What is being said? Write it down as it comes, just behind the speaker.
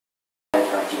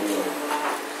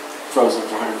Frozen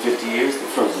for 150 years, the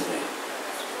Frozen Band.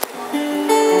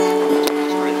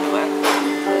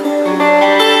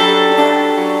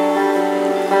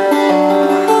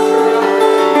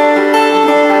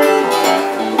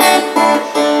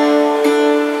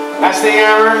 Last thing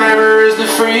I remember is the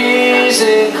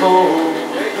freezing cold,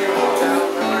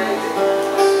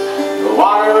 the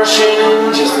water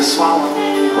rushing just to swallow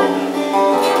me whole.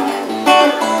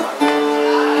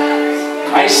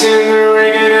 Ice in the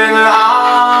rain and the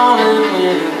howling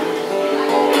wind,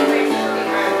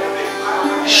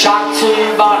 shock to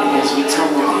your body as we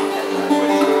tumble in.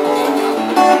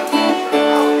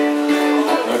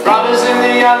 The brothers and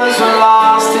the others were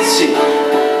lost at sea.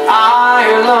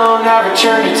 I alone have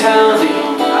returned to tell thee,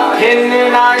 hidden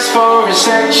in ice for a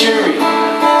century,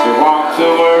 to walk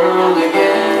the world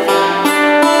again.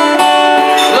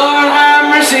 Lord, have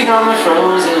mercy on the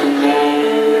frozen land.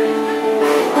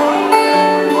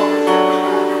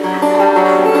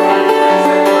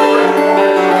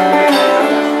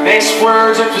 Next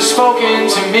words that were spoken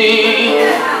to me,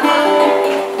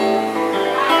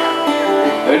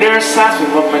 the nurse asked me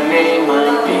what my name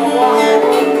might be.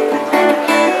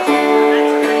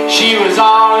 She was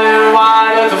all in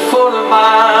white at the foot of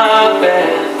my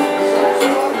bed.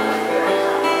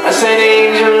 I said,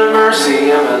 angel of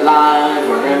mercy, I'm alive,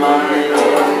 or am I dead?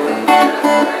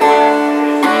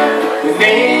 The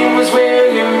name was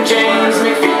William James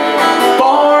McPhee,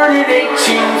 born in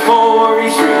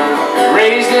 1843,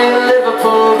 raised in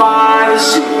Liverpool by the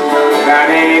sea. That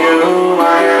ain't who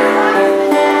I am.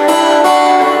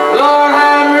 Lord,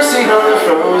 have mercy on the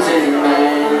frozen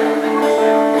man.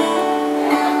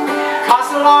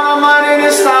 A lot of money to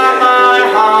stop my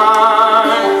heart,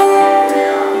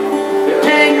 they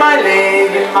pick my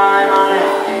leg and my eye.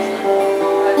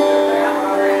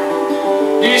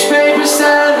 Newspapers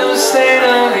tell the state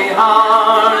of the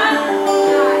heart,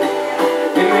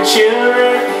 and the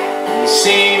children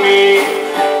see me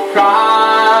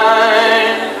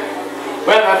cry.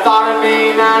 Well, I thought it'd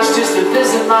be nice just to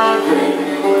visit my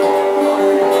grave,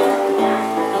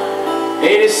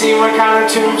 hey, to see what kind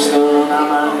of tombstone I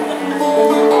might have.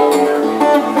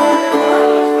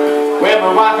 Well,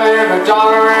 my wife and my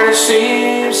daughter, and it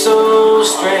seemed so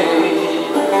strange,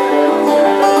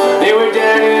 they were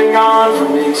dead and gone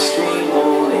from extreme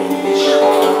old age.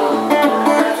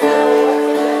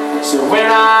 So when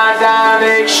I die,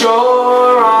 make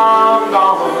sure I'm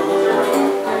gone,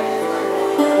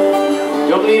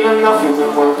 don't leave them nothing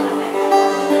but work.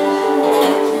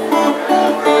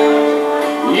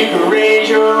 You can raise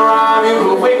your arm, you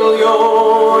can wiggle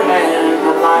your hand,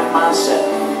 unlike myself.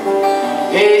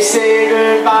 Hey, say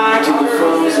goodbye to the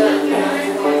frozen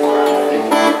land.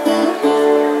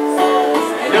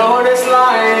 I know what it's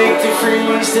like to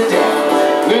freeze to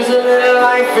death, lose a little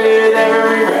life with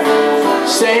every breath.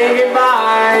 Say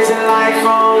goodbye to life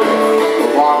on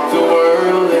you, walk the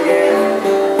world again.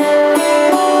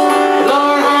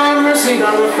 Lord, have mercy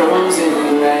on the frozen